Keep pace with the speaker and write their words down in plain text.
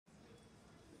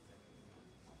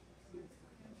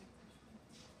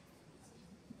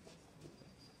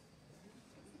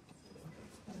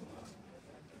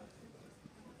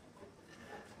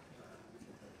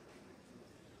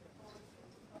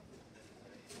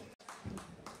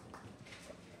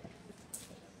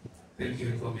Thank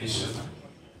you, Commissioner.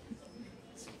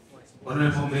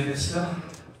 Honorable Minister,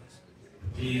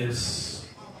 PS,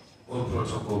 all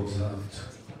protocol observed.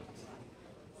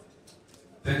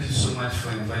 Thank you so much for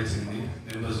inviting me,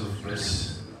 members of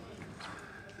press.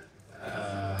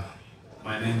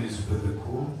 My name is Bebe.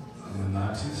 I'm an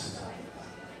artist.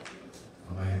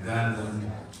 I'm a Ugandan.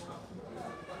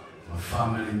 I'm a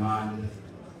family man.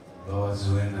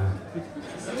 Zuena.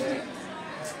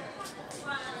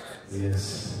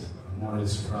 Yes, I'm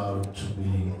always proud to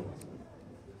be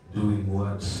doing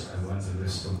what I want the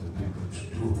rest of the people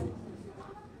to do,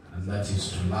 and that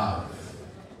is to love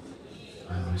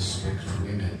and respect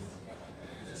women.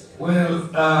 Well,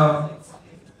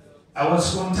 I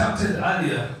was contacted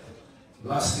earlier.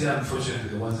 Last year,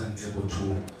 unfortunately, I wasn't able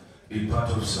to be part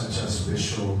of such a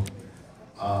special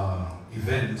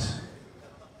event.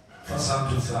 First, I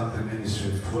want to thank the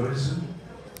Ministry of Tourism.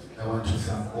 I want to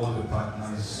thank all the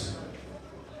partners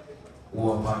who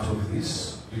are part of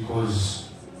this, because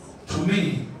to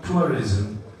me,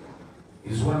 tourism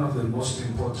is one of the most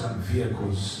important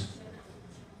vehicles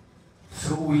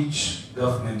through which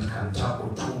government can tackle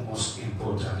two most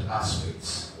important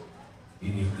aspects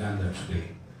in Uganda today.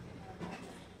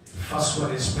 The first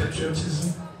one is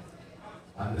patriotism,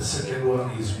 and the second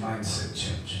one is mindset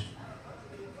change.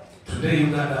 Today,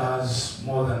 Uganda has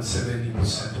more than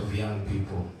 70% of young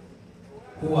people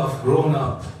who have grown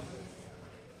up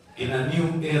in a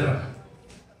new era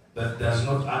that does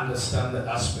not understand the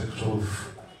aspect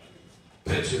of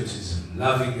patriotism,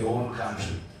 loving your own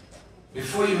country.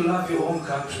 Before you love your own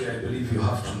country, I believe you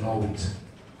have to know it.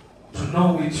 To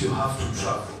know it, you have to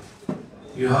travel.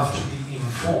 You have to be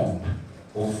informed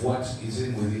of what is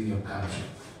within your country.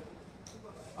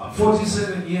 I'm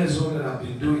 47 years old and I've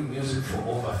been doing music for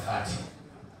over 30.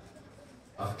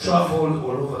 I've traveled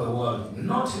all over the world,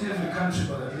 not in every country,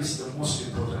 but at least the most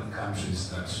important countries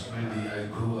that really I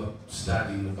grew up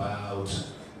studying about.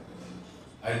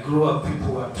 I grew up,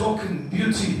 people were talking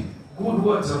beauty, good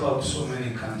words about so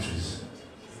many countries.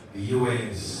 The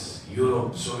US,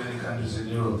 Europe, so many countries in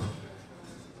Europe.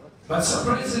 But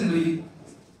surprisingly,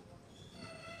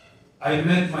 I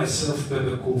made myself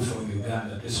Bebe from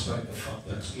Uganda, despite the fact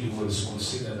that it was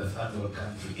considered a third world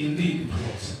country. Indeed,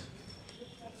 it was.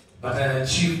 But I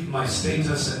achieved my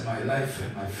status and my life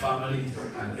and my family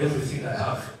and everything I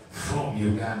have from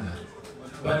Uganda.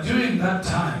 But during that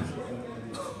time,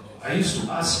 I used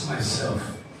to ask myself,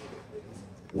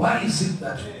 why is it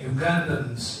that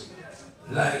Ugandans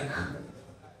like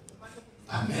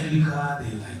America,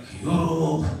 they like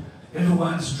Europe,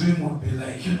 everyone's dream would be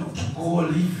like, to go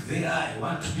live there, I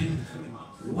want to be.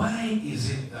 Why is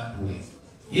it that way?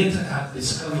 Yet I have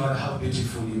discovered how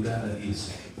beautiful Uganda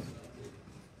is.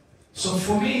 So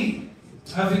for me,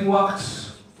 having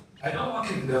worked, I don't work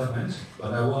in government,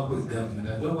 but I work with government.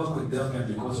 I don't work with government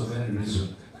because of any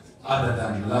reason other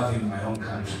than loving my own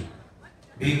country,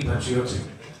 being patriotic.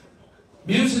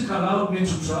 Music allowed me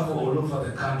to travel all over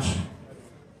the country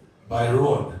by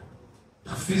road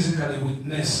to physically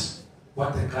witness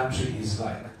what the country is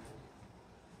like.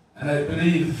 And I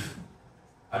believe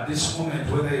at this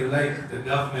moment, whether you like the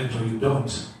government or you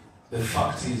don't, the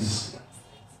fact is,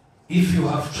 if you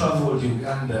have traveled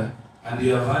Uganda and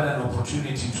you have had an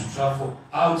opportunity to travel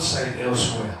outside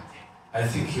elsewhere, I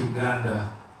think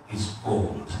Uganda is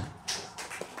gold.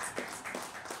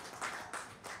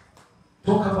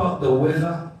 Talk about the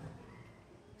weather.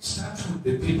 Start with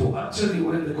the people. Actually,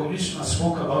 when the commissioner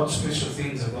spoke about special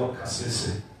things about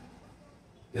Kaseese,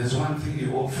 there's one thing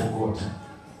you all forgot.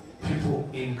 People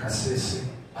in Kaseese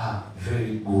are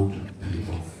very good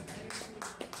people.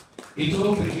 It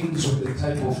all begins with the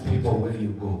type of people where you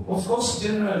go. Of course,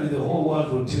 generally, the whole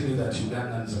world will tell you that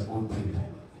Ugandans are good people.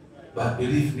 But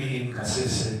believe me, in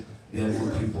Kaseese, they are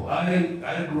good people.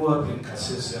 I grew up in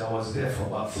Kaseese. I was there for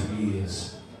about 3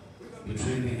 years,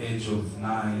 between the age of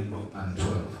 9 and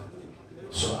 12.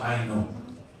 So I know.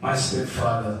 My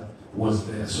stepfather was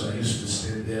there, so I used to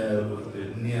stay there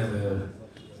near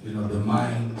the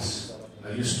mines.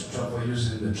 I used to travel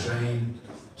using the train.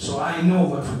 So I know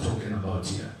what we're talking about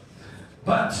here.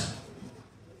 But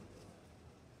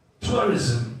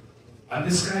tourism and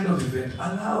this kind of event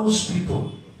allows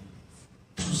people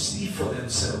to see for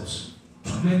themselves,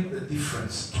 to make the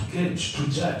difference, to gauge, to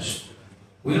judge.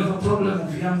 We have a problem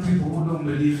of young people who don't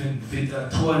believe in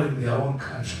touring their own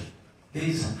country.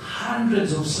 There's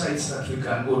hundreds of sites that we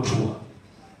can go tour.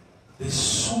 There's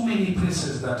so many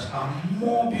places that are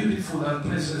more beautiful than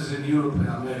places in Europe and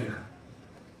America.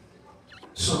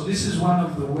 So this is one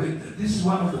of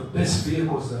the best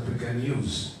vehicles that we can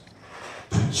use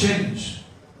to change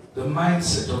the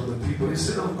mindset of the people.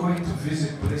 Instead of going to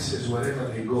visit places wherever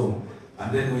they go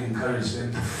and then we encourage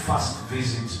them to first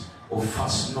visit or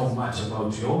first know much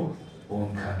about your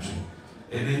own country.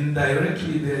 And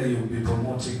indirectly there you'll be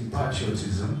promoting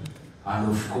patriotism, and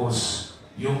of course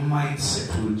your mindset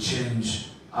will change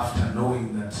after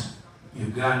knowing that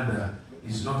Uganda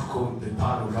is not called the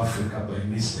Pearl of Africa by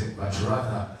mistake, but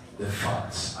rather the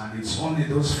facts. And it's only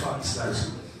those facts that,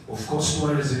 of course,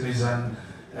 tourism is a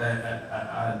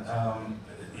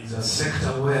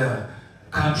sector where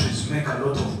countries make a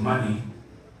lot of money.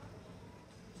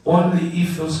 Only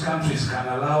if those countries can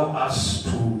allow us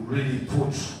to really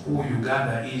put who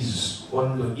Uganda is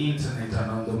on the internet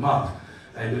and on the map,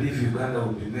 I believe Uganda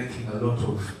will be making a lot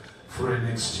of foreign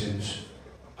exchange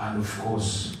and, of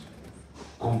course,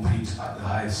 compete at the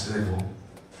highest level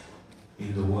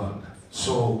in the world.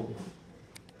 So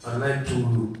I'd like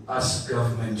to ask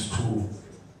government to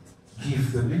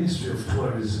give the Ministry of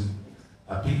Tourism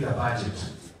a bigger budget,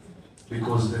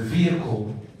 because the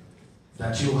vehicle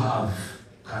that you have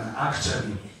can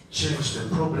actually change the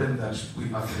problem that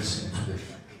we are facing today,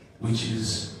 which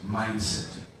is mindset.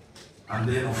 And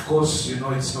then, of course, you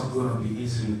know it's not going to be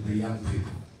easy with the young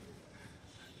people.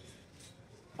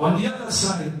 On the other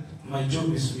side, my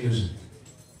job is music.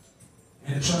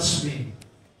 And trust me,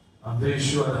 I'm very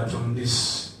sure that on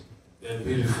this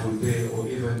beautiful day, or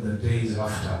even the days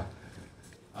after,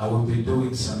 I will be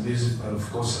doing some music, but of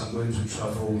course I'm going to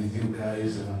travel with you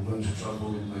guys, and I'm going to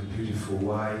travel with my beautiful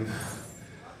wife.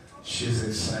 She's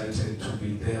excited to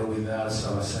be there with us.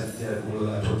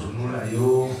 Golola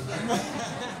yo.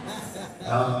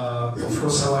 Of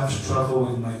course, I want to travel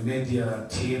with my media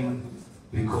team,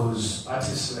 because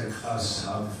artists like us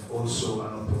have also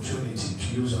an opportunity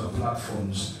to use our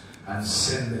platforms and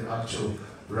send the actual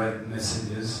right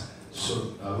messages.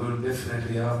 So we'll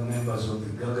definitely have members of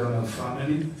the Gagama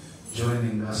family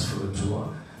joining us for the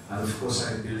tour. And of course,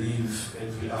 I believe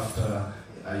after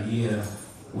a year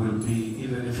will be,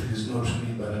 even if it is not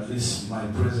me, but at least my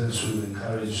presence will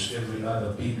encourage every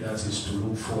other big artist to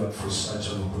look forward for such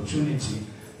an opportunity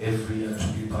every year to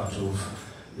be part of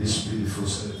this beautiful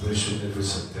celebration every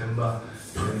September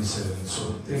 27th. So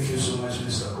thank you so much,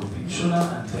 Mr. Commissioner,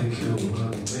 and thank you,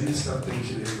 Minister. Thank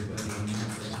you, everybody on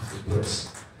the press.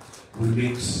 We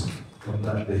meet on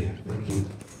that day. Thank you.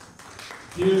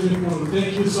 Beautiful.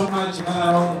 Thank you so much.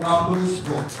 Applause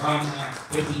for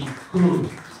the crew.